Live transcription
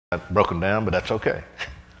broken down, but that's okay.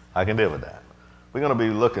 I can deal with that. We're going to be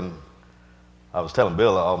looking, I was telling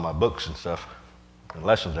Bill all my books and stuff, and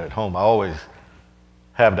lessons are at home. I always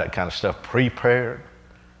have that kind of stuff prepared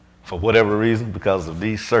for whatever reason because of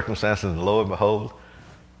these circumstances, and lo and behold,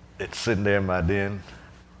 it's sitting there in my den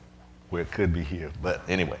where it could be here. But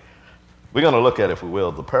anyway, we're going to look at, if we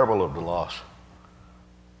will, the parable of the lost.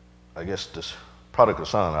 I guess this prodigal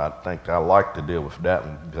son, I think I like to deal with that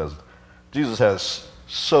one because Jesus has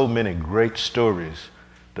so many great stories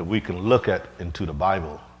that we can look at into the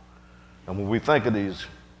Bible. And when we think of these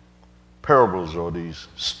parables or these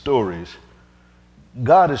stories,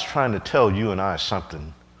 God is trying to tell you and I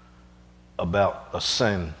something about a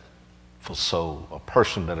sinful soul, a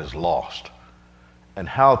person that is lost, and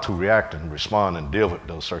how to react and respond and deal with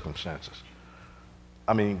those circumstances.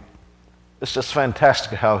 I mean, it's just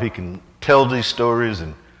fantastic how he can tell these stories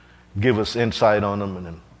and give us insight on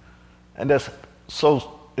them, and that's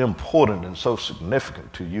so important and so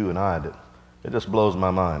significant to you and I that it just blows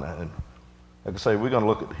my mind. And like I say, we're going to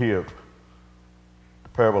look at here the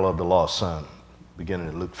parable of the lost son, beginning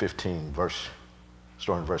in Luke 15,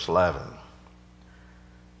 starting verse 11.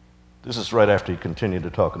 This is right after he continued to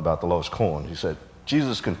talk about the lost coin. He said,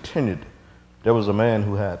 Jesus continued, there was a man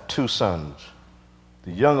who had 2 sons.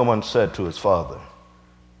 The younger one said to his father,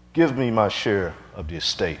 give me my share of the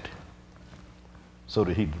estate. So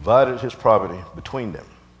that he divided his property between them.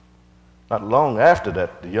 Not long after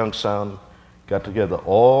that, the young son got together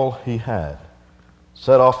all he had,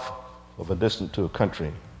 set off of a distance to a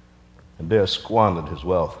country, and there squandered his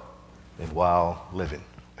wealth in wild living.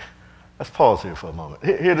 Let's pause here for a moment.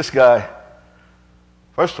 Here this guy,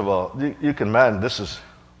 first of all, you can imagine this is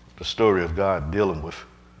the story of God dealing with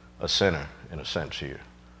a sinner in a sense here.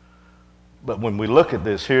 But when we look at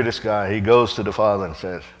this, here this guy, he goes to the father and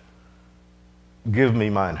says, give me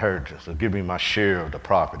my inheritance, or give me my share of the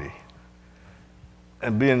property.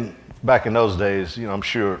 And being back in those days, you know, I'm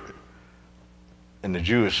sure in the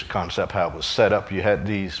Jewish concept, how it was set up, you had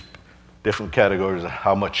these different categories of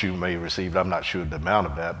how much you may receive. I'm not sure the amount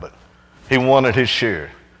of that, but he wanted his share.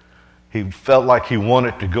 He felt like he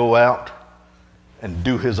wanted to go out and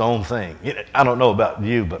do his own thing. I don't know about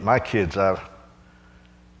you, but my kids, I've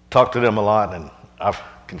talked to them a lot, and I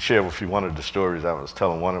can share with you one of the stories I was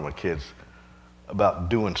telling one of my kids about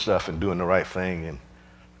doing stuff and doing the right thing. And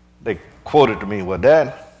they quoted to me, well,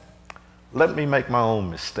 Dad, let me make my own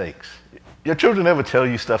mistakes. Your children ever tell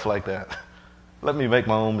you stuff like that? Let me make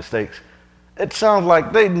my own mistakes. It sounds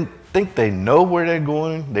like they think they know where they're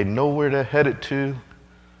going, they know where they're headed to,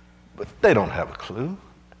 but they don't have a clue.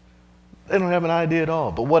 They don't have an idea at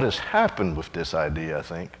all. But what has happened with this idea, I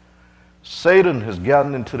think, Satan has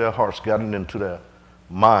gotten into their hearts, gotten into their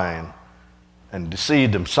mind, and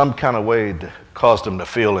deceived them some kind of way to cause them to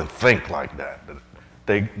feel and think like that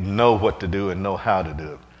they know what to do and know how to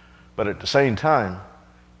do it. But at the same time,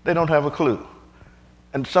 they don't have a clue.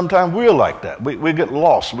 And sometimes we're like that. We get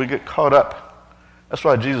lost. We get caught up. That's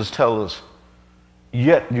why Jesus tells us,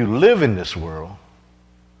 yet you live in this world,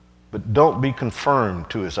 but don't be conformed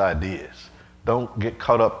to its ideas. Don't get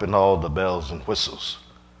caught up in all the bells and whistles.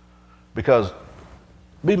 Because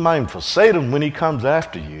be mindful, Satan, when he comes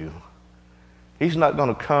after you, he's not going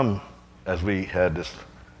to come, as we had this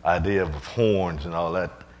idea of horns and all that,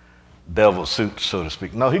 devil suit, so to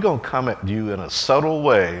speak. No, he's going to come at you in a subtle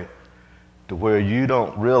way to where you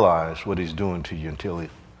don't realize what he's doing to you until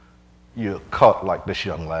you're caught like this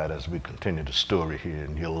young lad as we continue the story here,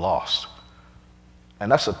 and you're lost.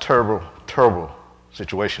 And that's a terrible, terrible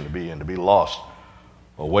situation to be in, to be lost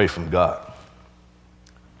away from God.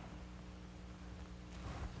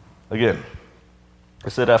 Again, I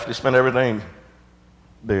said after he spent everything,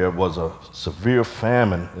 there was a severe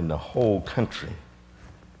famine in the whole country,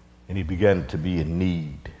 and he began to be in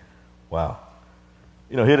need. Wow.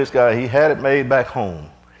 You know, here this guy, he had it made back home.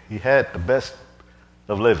 He had the best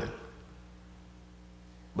of living.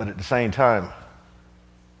 But at the same time,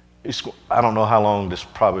 I don't know how long this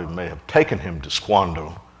probably may have taken him to squander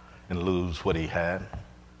and lose what he had.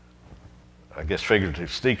 I guess figuratively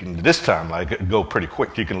speaking, this time, like, it go pretty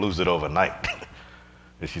quick. You can lose it overnight.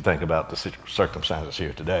 If you think about the circumstances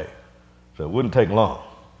here today. So it wouldn't take long.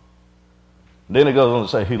 Then it goes on to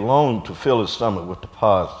say, he longed to fill his stomach with the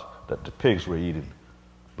pods that the pigs were eating,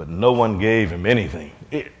 but no one gave him anything.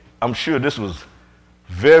 I'm sure this was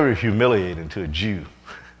very humiliating to a Jew.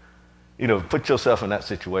 You know, put yourself in that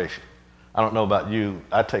situation. I don't know about you.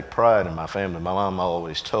 I take pride in my family. My mom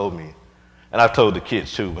always told me, and I told the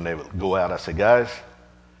kids too when they would go out, I said, guys,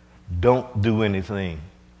 don't do anything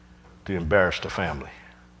to embarrass the family.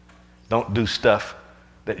 Don't do stuff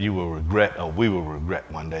that you will regret or we will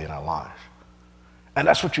regret one day in our lives. And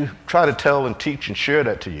that's what you try to tell and teach and share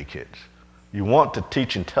that to your kids. You want to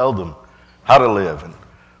teach and tell them how to live.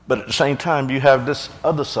 But at the same time, you have this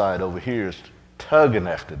other side over here is tugging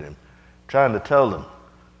after them, trying to tell them,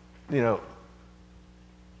 you know,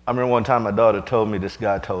 I remember one time my daughter told me, this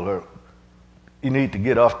guy told her, you need to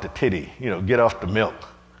get off the titty, you know, get off the milk,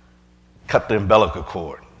 cut the umbilical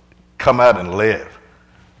cord, come out and live.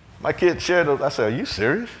 My kid shared those. I said, are you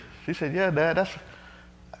serious? She said, yeah, Dad.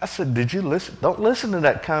 I said, did you listen? Don't listen to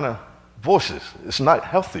that kind of voices. It's not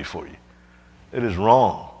healthy for you. It is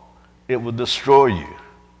wrong. It will destroy you.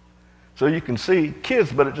 So you can see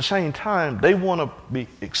kids, but at the same time, they want to be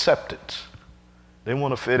accepted. They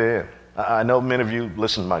want to fit in. I know many of you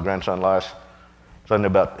listen to my grandson last Sunday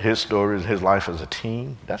about his stories, his life as a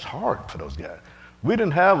teen. That's hard for those guys. We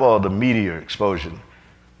didn't have all the media exposure,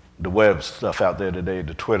 the web stuff out there today,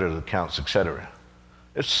 the Twitter accounts, etc.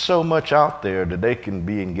 There's so much out there that they can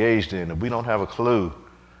be engaged in, and we don't have a clue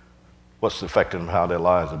what's affecting them, how their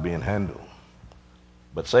lives are being handled.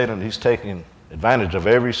 But Satan, he's taking advantage of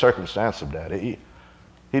every circumstance of that. He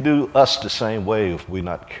do us the same way if we're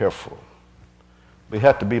not careful. We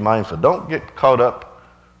have to be mindful. Don't get caught up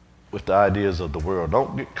with the ideas of the world.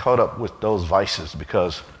 Don't get caught up with those vices,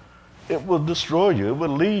 because it will destroy you. It will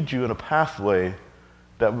lead you in a pathway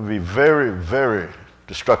that will be very, very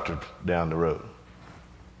destructive down the road.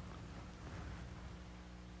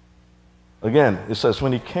 Again, it says,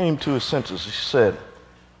 when he came to his senses, he said,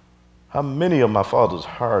 how many of my father's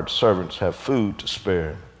hired servants have food to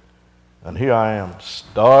spare, and here I am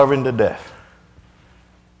starving to death.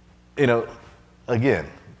 You know, again,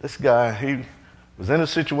 this guy, he was in a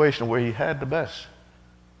situation where he had the best.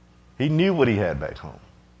 He knew what he had back home,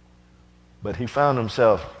 but he found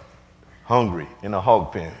himself hungry in a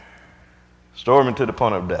hog pen, starving to the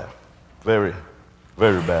point of death. Very,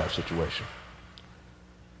 very bad situation.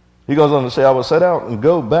 He goes on to say, I will set out and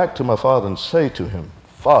go back to my father and say to him,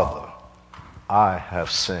 Father, I have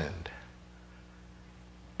sinned.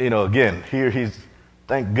 You know, again, here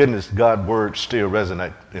thank goodness God's word still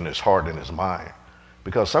resonates in his heart and his mind.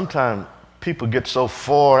 Because sometimes people get so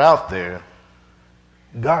far out there,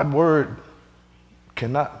 God's word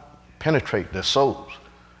cannot penetrate their souls.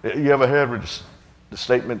 You ever heard the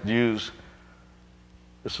statement used,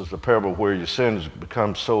 this is the parable where your sins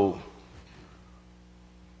become so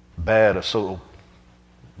bad or so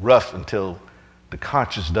rough until the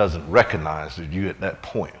conscience doesn't recognize that you're at that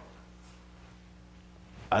point.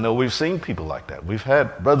 I know we've seen people like that. We've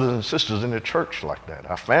had brothers and sisters in the church like that.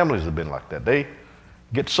 Our families have been like that. They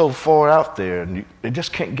get so far out there and they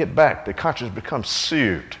just can't get back. Their conscience becomes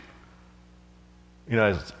seared. You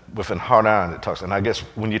know, within hot iron it talks. And I guess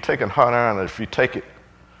when you're taking hot iron, if you take it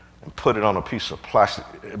and put it on a piece of plastic,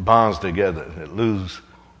 it bonds together and it loses.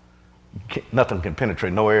 Nothing can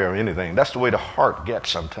penetrate, no air or anything. That's the way the heart gets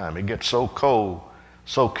sometimes. It gets so cold,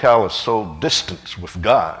 so callous, so distant with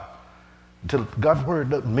God, until God's word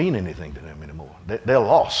doesn't mean anything to them anymore. They're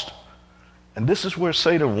lost. And this is where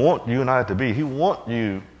Satan wants you and I to be. He wants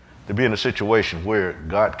you to be in a situation where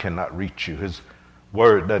God cannot reach you. His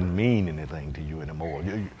word doesn't mean anything to you anymore.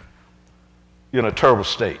 You're in a terrible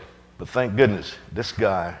state. But thank goodness, this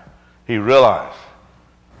guy, he realized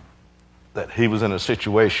that he was in a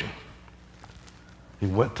situation. He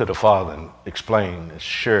went to the Father and explained and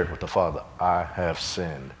shared with the Father, I have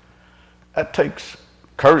sinned. That takes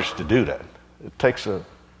courage to do that. It takes an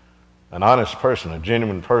honest person, a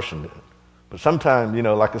genuine person. But sometimes, you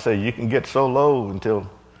know, like I say, you can get so low until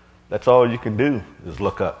that's all you can do is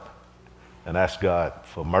look up and ask God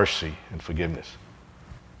for mercy and forgiveness.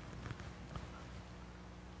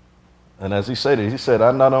 And as he said,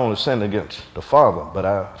 I not only sinned against the Father, but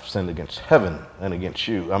I've sinned against heaven and against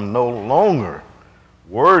you. I'm no longer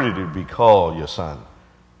worthy to be called your son.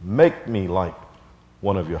 Make me like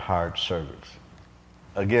one of your hired servants.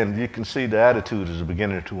 Again, you can see the attitude is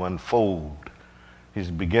beginning to unfold.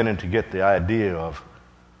 He's beginning to get the idea of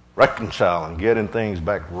reconciling, getting things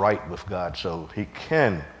back right with God so he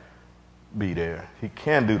can be there. He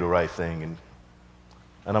can do the right thing.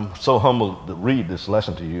 And I'm so humbled to read this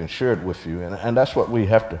lesson to you and share it with you. And that's what we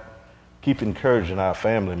have to keep encouraging our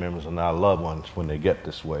family members and our loved ones when they get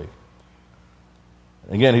this way.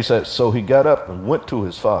 Again, he said, so he got up and went to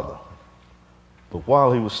his father. But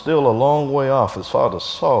while he was still a long way off, his father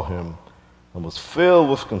saw him and was filled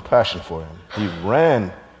with compassion for him. He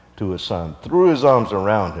ran to his son, threw his arms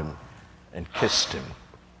around him, and kissed him.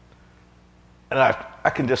 And I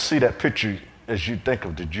can just see that picture as you think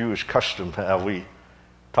of the Jewish custom, how we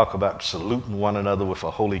talk about saluting one another with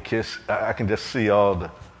a holy kiss. I can just see all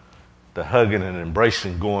the hugging and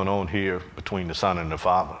embracing going on here between the son and the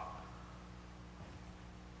father.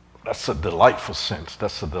 That's a delightful sense.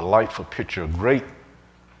 That's a delightful picture, a great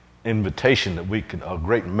invitation that we can, a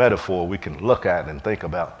great metaphor we can look at and think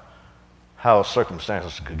about how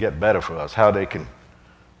circumstances could get better for us, how they can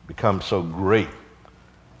become so great.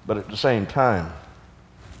 But at the same time,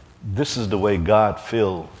 this is the way God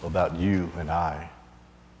feels about you and I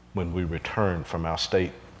when we return from our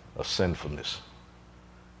state of sinfulness.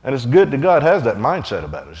 And it's good that God has that mindset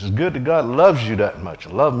about us. It's good that God loves you that much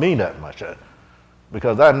and loves me that much,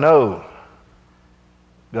 because I know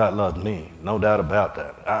God loves me, no doubt about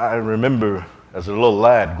that. I remember as a little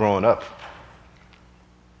lad growing up,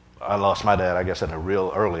 I lost my dad, I guess, at a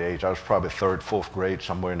real early age. I was probably third, fourth grade,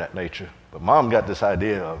 somewhere in that nature. But Mom got this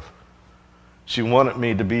idea of, she wanted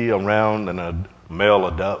me to be around a male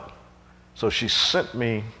adult. So she sent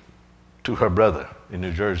me to her brother in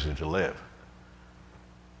New Jersey to live.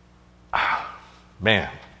 Man,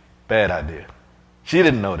 bad idea. She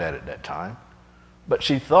didn't know that at that time. But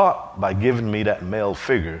she thought by giving me that male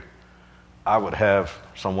figure, I would have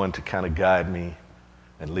someone to kind of guide me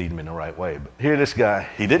and lead me in the right way. But here this guy,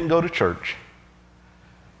 he didn't go to church.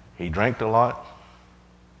 He drank a lot.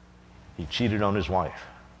 He cheated on his wife.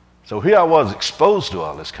 So here I was exposed to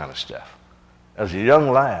all this kind of stuff as a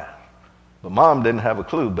young lad. But Mom didn't have a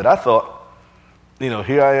clue. But I thought, you know,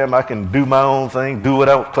 here I am, I can do my own thing, do what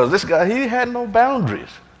I want. Because this guy, he had no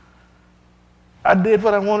boundaries. I did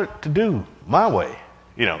what I wanted to do my way,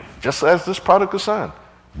 you know, just as this prodigal son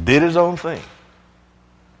did his own thing.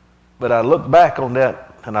 But I look back on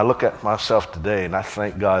that and I look at myself today and I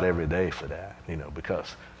thank God every day for that, you know,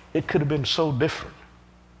 because it could have been so different.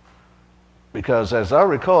 Because as I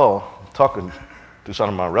recall, talking to some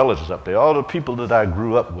of my relatives up there, all the people that I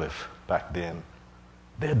grew up with back then,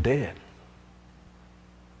 they're dead.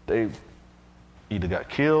 They either got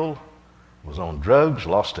killed, was on drugs,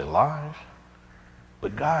 lost their lives.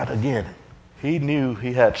 But God, again, he knew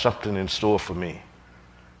he had something in store for me.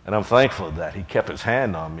 And I'm thankful that he kept his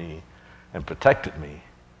hand on me and protected me.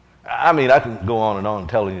 I mean, I can go on and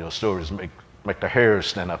telling you stories, make the hairs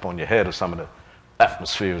stand up on your head of some of the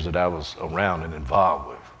atmospheres that I was around and involved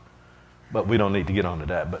with. But we don't need to get onto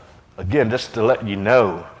that. But again, just to let you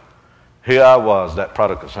know, here I was, that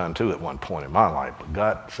prodigal son too, at one point in my life. But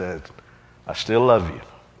God said, I still love you.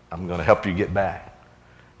 I'm going to help you get back.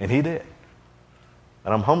 And he did.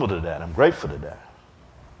 And I'm humble to that. I'm grateful to that.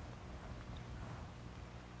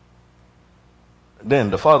 Then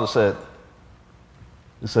the father said,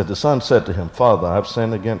 the son said to him, Father, I've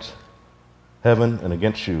sinned against heaven and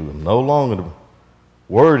against you. I'm no longer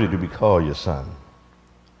worthy to be called your son.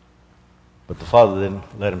 But the father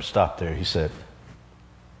didn't let him stop there. He said,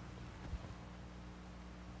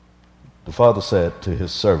 the father said to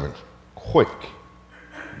his servants, quick,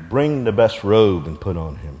 bring the best robe and put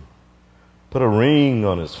on him. Put a ring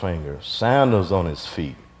on his finger, sandals on his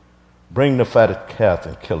feet. Bring the fatted calf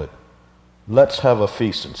and kill it. Let's have a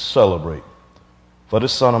feast and celebrate. For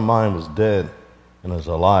this son of mine was dead and is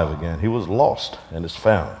alive again. He was lost and is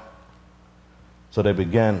found. So they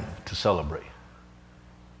began to celebrate.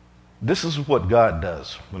 This is what God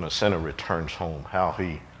does when a sinner returns home, how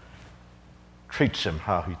he treats him,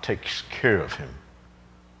 how he takes care of him.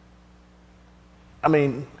 I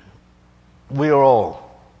mean, we are all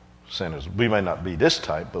sinners. We may not be this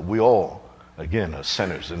type, but we all, again, are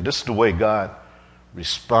sinners. And this is the way God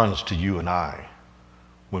responds to you and I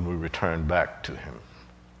when we return back to him.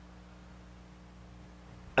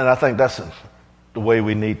 And I think that's the way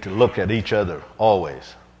we need to look at each other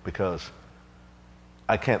always, because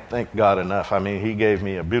I can't thank God enough. I mean, he gave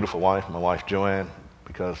me a beautiful wife, my wife Joanne,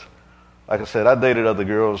 because, like I said, I dated other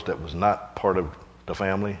girls that was not part of the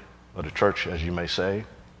family or the church, as you may say,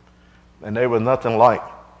 and they were nothing like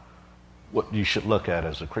what you should look at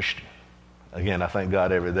as a Christian. Again, I thank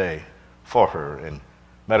God every day for her. And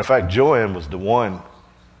matter of fact, Joanne was the one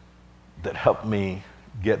that helped me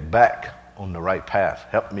get back on the right path,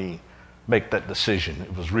 helped me make that decision.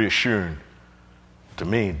 It was reassuring to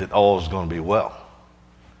me that all was going to be well.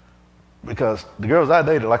 Because the girls I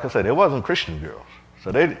dated, like I said, they wasn't Christian girls.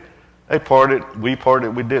 So they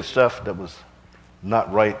partied, we did stuff that was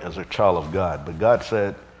not right as a child of God. But God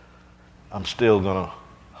said, I'm still going to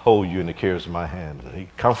hold you in the cares of my hand. And he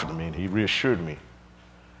comforted me and he reassured me.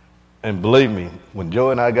 And believe me, when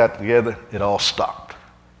Joe and I got together, it all stopped.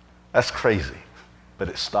 That's crazy, but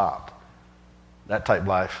it stopped. That type of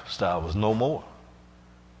lifestyle was no more.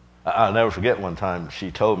 I'll never forget one time she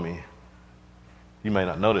told me, you may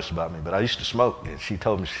not know this about me, but I used to smoke. And she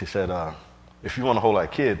told me, she said, if you want to hold our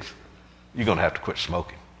kids, you're going to have to quit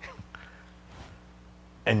smoking.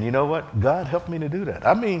 And you know what? God helped me to do that.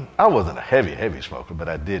 I mean, I wasn't a heavy smoker, but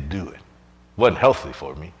I did do it. It wasn't healthy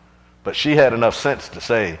for me. But she had enough sense to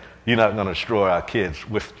say, you're not going to destroy our kids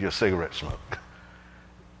with your cigarette smoke.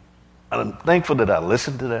 I'm thankful that I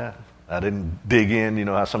listened to that. I didn't dig in. You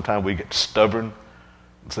know how sometimes we get stubborn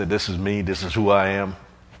and say, this is me, this is who I am.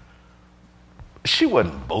 She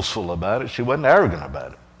wasn't boastful about it. She wasn't arrogant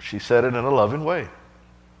about it. She said it in a loving way.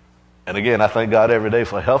 And again, I thank God every day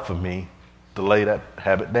for helping me to lay that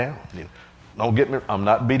habit down. You know, don't get me, I'm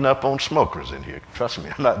not beating up on smokers in here. Trust me,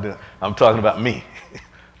 I'm talking about me,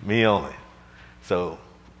 me only. So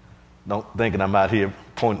don't think I'm out here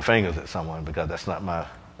pointing fingers at someone, because that's not my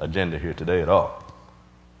agenda here today at all.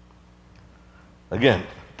 Again,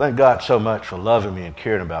 thank God so much for loving me and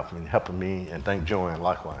caring about me and helping me, and thank Joanne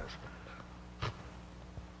likewise.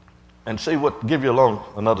 And see what, give you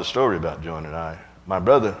another story about Joanne and I. My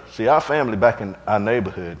brother, see, our family back in our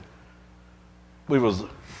neighborhood, we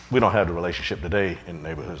don't have the relationship today in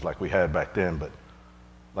neighborhoods like we had back then, but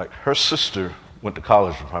like her sister went to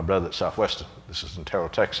college with my brother at Southwestern. This is in Terrell,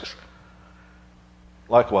 Texas.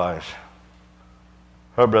 Likewise,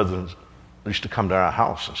 her brothers used to come to our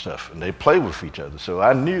house and stuff, and they played with each other. So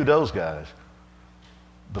I knew those guys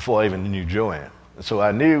before I even knew Joanne. And so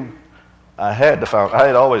I knew I had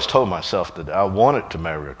always told myself that I wanted to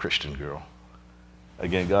marry a Christian girl.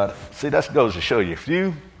 Again, God, see, that goes to show you, if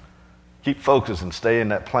you keep focused and stay in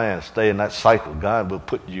that plan, stay in that cycle, God will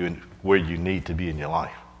put you in where you need to be in your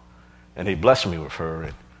life. And he blessed me with her.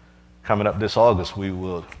 And coming up this August, we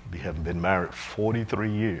will have been married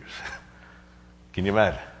 43 years. Can you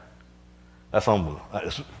imagine? That's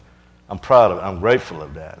unbelievable. I'm proud of it. I'm grateful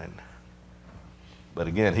of that. But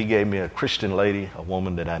again, he gave me a Christian lady, a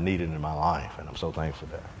woman that I needed in my life, and I'm so thankful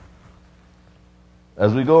for that.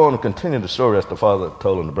 As we go on and continue the story, as the father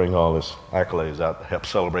told him to bring all his accolades out to help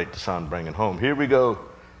celebrate the son bringing home, here we go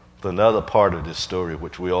with another part of this story,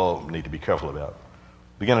 which we all need to be careful about.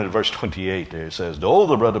 Beginning at verse 28 there, it says, the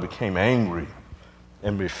older brother became angry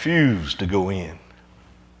and refused to go in.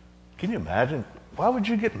 Can you imagine? Why would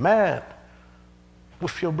you get mad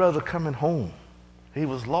with your brother coming home? He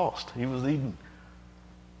was lost. He was eating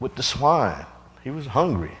with the swine. He was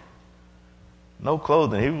hungry. No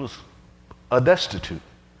clothing. He was destitute.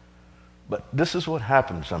 But this is what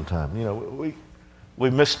happens sometimes. You know, we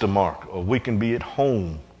miss the mark, or we can be at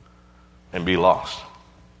home and be lost.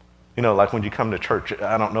 You know, like when you come to church,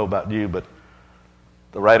 I don't know about you, but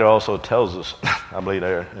the writer also tells us, I believe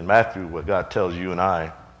there in Matthew, what God tells you and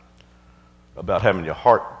I about having your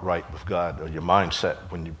heart right with God, or your mindset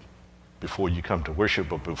before you come to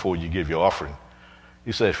worship or before you give your offering.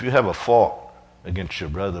 He said, if you have a fault against your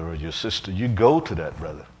brother or your sister, you go to that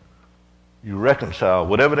brother. You reconcile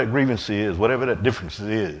whatever that grievance is, whatever that difference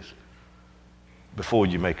is, before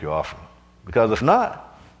you make your offering. Because if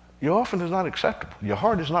not, your offering is not acceptable. Your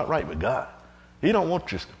heart is not right with God. He don't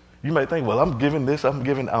want you may think, well, I'm giving this, I'm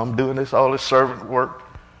doing this, all this servant work.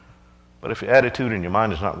 But if your attitude and your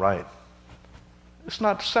mind is not right, it's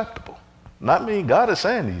not acceptable. Not me, God is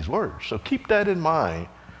saying these words. So keep that in mind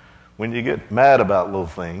when you get mad about little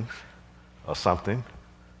things or something.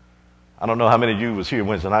 I don't know how many of you was here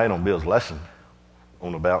Wednesday night on Bill's lesson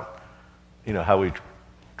on about, you know, how we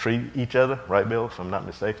treat each other, right, Bill, if I'm not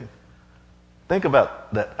mistaken? Think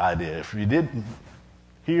about that idea. If you didn't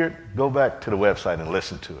hear it, go back to the website and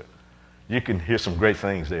listen to it. You can hear some great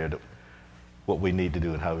things there, what we need to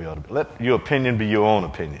do and how we ought to be. Let your opinion be your own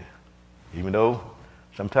opinion, even though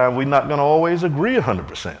sometimes we're not going to always agree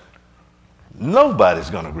 100%. Nobody's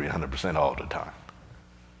going to agree 100% all the time.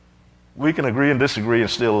 We can agree and disagree and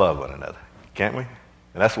still love one another, can't we?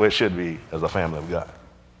 And that's the way it should be as a family of God.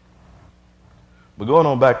 But going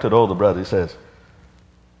on back to the older brother, he says,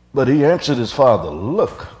 but he answered his father,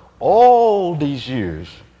 look, all these years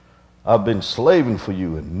I've been slaving for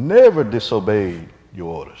you and never disobeyed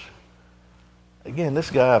your orders. Again,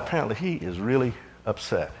 this guy, apparently he is really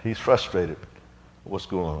upset. He's frustrated with what's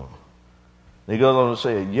going on. And he goes on to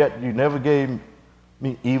say, yet you never gave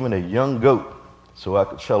me even a young goat so I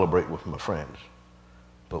could celebrate with my friends.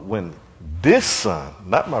 But when this son,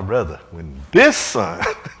 not my brother, when this son,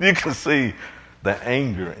 you can see the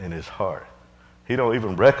anger in his heart. He don't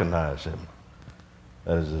even recognize him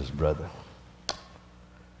as his brother.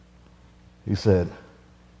 He said,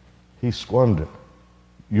 he squandered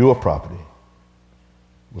your property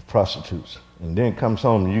with prostitutes, and then comes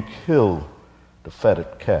home and you kill the fatted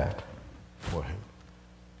calf for him.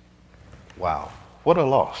 Wow, what a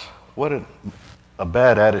loss. What a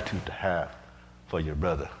bad attitude to have for your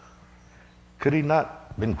brother. Could he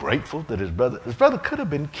not been grateful that his brother could have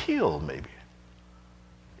been killed maybe?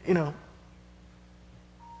 You know,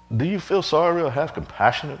 do you feel sorry or have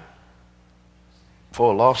compassion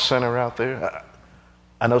for a lost sinner out there?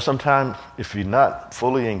 I know sometimes if you're not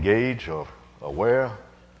fully engaged or aware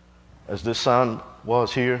as this son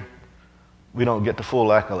was here, we don't get the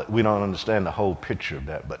full accolade. We don't understand the whole picture of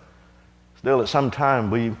that. But still, at some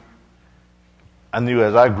time, I knew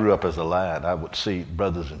as I grew up as a lad, I would see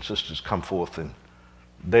brothers and sisters come forth and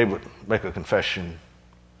they would make a confession.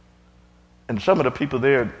 And some of the people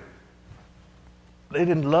there, they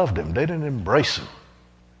didn't love them. They didn't embrace them.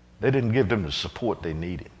 They didn't give them the support they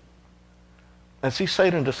needed. And see,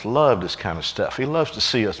 Satan just loved this kind of stuff. He loves to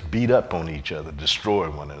see us beat up on each other, destroy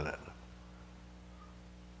one another.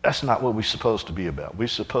 That's not what we're supposed to be about.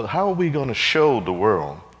 How are we going to show the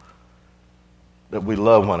world that we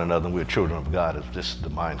love one another and we're children of God if this is the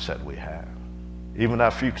mindset we have? Even our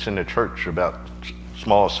feuds in the church about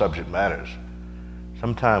small subject matters.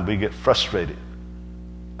 Sometimes we get frustrated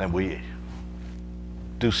and we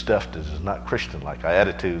do stuff that is not Christian-like. Our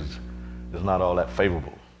attitudes is not all that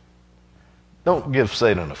favorable. Don't give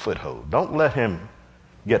Satan a foothold. Don't let him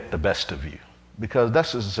get the best of you, because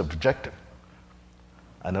that's his objective.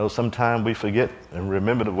 I know sometimes we forget and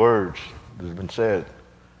remember the words that have been said.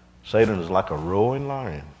 Satan is like a roaring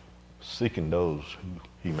lion seeking those who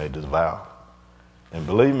he may devour. And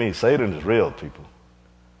believe me, Satan is real, people.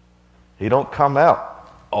 He don't come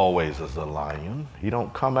out always as a lion. He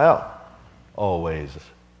don't come out always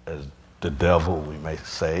as the devil, we may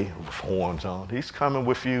say, with horns on. He's coming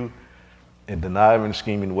with you in conniving,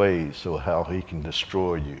 scheming ways so how he can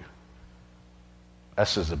destroy you.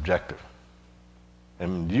 That's his objective.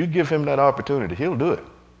 And you give him that opportunity, he'll do it.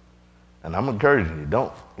 And I'm encouraging you,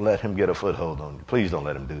 don't let him get a foothold on you. Please don't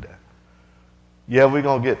let him do that. Yeah, we're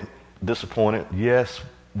going to get disappointed. Yes,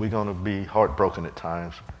 we're going to be heartbroken at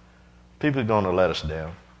times. People are going to let us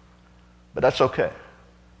down. But that's okay.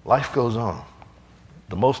 Life goes on.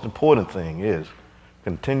 The most important thing is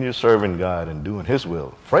continue serving God and doing his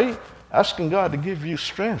will. Pray, asking God to give you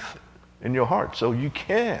strength in your heart so you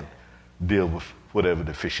can deal with whatever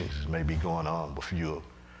deficiencies may be going on with your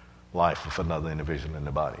life with another individual in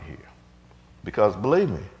the body here. Because believe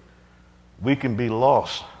me, we can be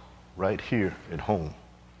lost right here at home.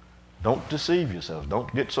 Don't deceive yourselves.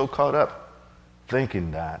 Don't get so caught up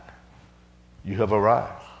thinking that you have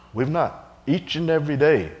arrived. We've not. Each and every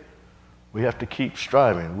day, we have to keep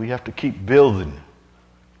striving. We have to keep building,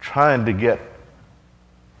 trying to get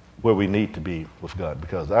where we need to be with God.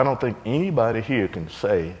 Because I don't think anybody here can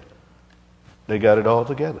say they got it all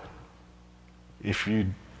together. If you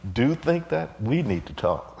do think that, we need to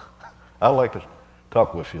talk. I'd like to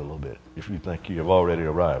talk with you a little bit if you think you have already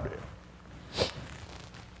arrived there.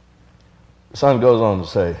 The son goes on to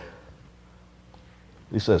say,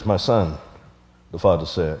 he says, "My son," the father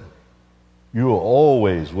said, "you are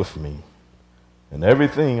always with me, and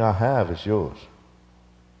everything I have is yours.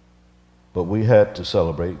 But we had to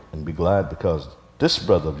celebrate and be glad because this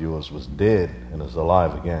brother of yours was dead and is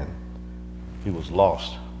alive again. He was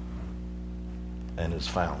lost and is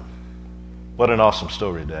found." What an awesome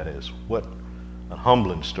story that is. What a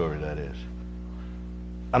humbling story that is.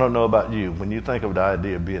 I don't know about you. When you think of the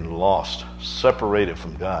idea of being lost, separated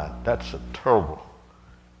from God, that's a terrible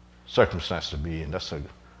circumstance to be in. That's a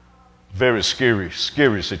very scary,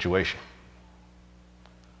 scary situation.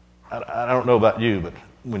 I don't know about you, but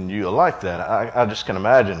when you are like that, I just can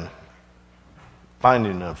imagine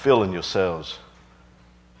finding and feeling yourselves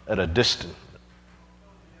at a distance.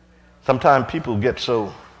 Sometimes people get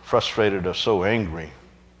so frustrated or so angry,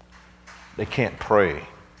 they can't pray.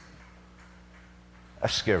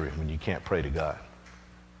 That's scary when you can't pray to God.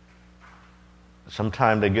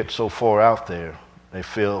 Sometimes they get so far out there, they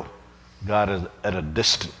feel God is at a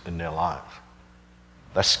distance in their lives.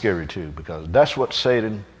 That's scary too, because that's what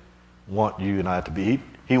Satan wants you and I to be.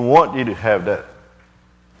 He wants you to have that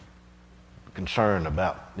concern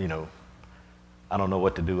about, I don't know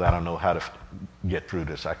what to do. I don't know how to get through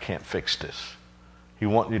this. I can't fix this. He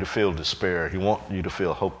wants you to feel despair. He wants you to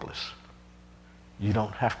feel hopeless. You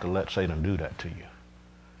don't have to let Satan do that to you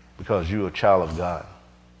because you're a child of God.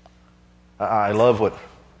 I love what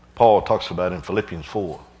Paul talks about in Philippians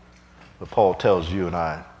 4. But Paul tells you and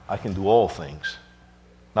I can do all things.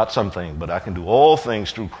 Not some things, but I can do all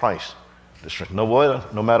things through Christ.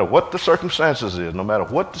 No matter what the circumstances is, no matter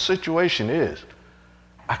what the situation is,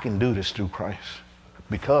 I can do this through Christ.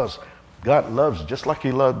 Because God loves you, just like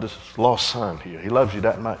he loved this lost son here. He loves you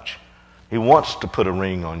that much. He wants to put a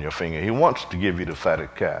ring on your finger. He wants to give you the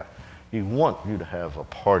fatted calf. He wants you to have a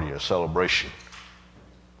party, a celebration,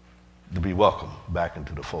 to be welcomed back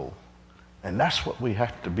into the fold. And that's what we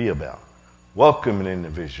have to be about. Welcoming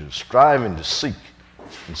individuals, striving to seek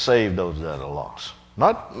and save those that are lost.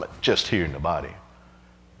 Not just here in the body,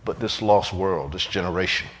 but this lost world, this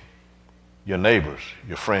generation, your neighbors,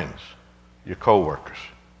 your friends, your co-workers.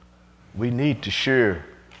 We need to share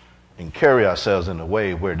and carry ourselves in a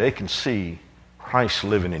way where they can see Christ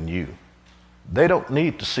living in you. They don't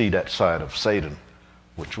need to see that side of Satan,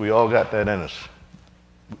 which we all got that in us.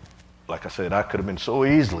 Like I said, I could have been so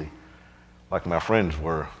easily like my friends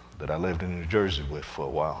were that I lived in New Jersey with for a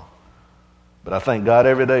while. But I thank God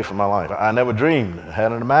every day for my life. I never dreamed,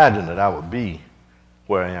 hadn't imagined that I would be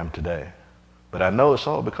where I am today. But I know it's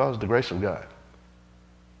all because of the grace of God.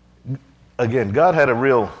 Again, God had a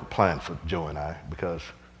real plan for Joe and I, because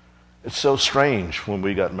it's so strange when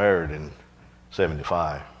we got married in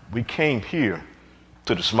 75. We came here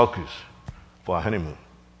to the Smokies for our honeymoon.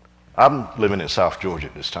 I'm living in South Georgia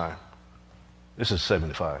at this time. This is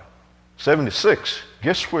 75. 76,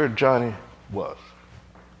 guess where Johnny was?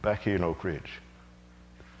 Back here in Oak Ridge.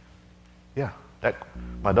 Yeah,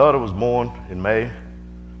 my daughter was born in May.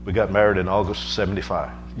 We got married in August of 75.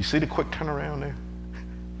 You see the quick turnaround there?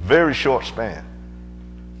 Very short span.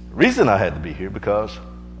 The reason I had to be here because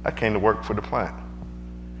I came to work for the plant.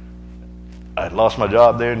 I had lost my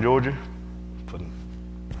job there in Georgia.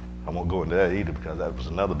 I won't go into that either because that was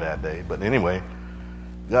another bad day. But anyway,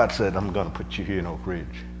 God said, I'm going to put you here in Oak Ridge.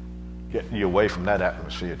 Get you away from that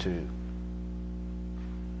atmosphere too.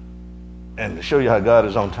 And to show you how God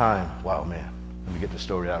is on time, wow, man, let me get the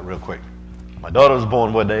story out real quick. My daughter was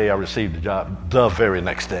born one day, I received the job the very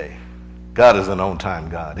next day. God is an on-time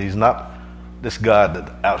God. He's not this God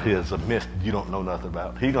that out here is a myth you don't know nothing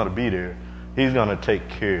about. He's going to be there. He's going to take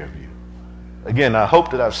care of you. Again, I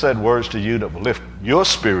hope that I've said words to you that will lift your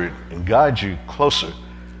spirit and guide you closer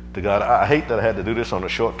to God. I hate that I had to do this on a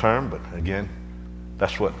short term, but again,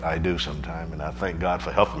 that's what I do sometime, and I thank God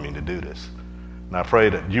for helping me to do this. And I pray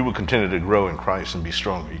that you will continue to grow in Christ and be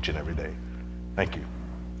strong each and every day. Thank you.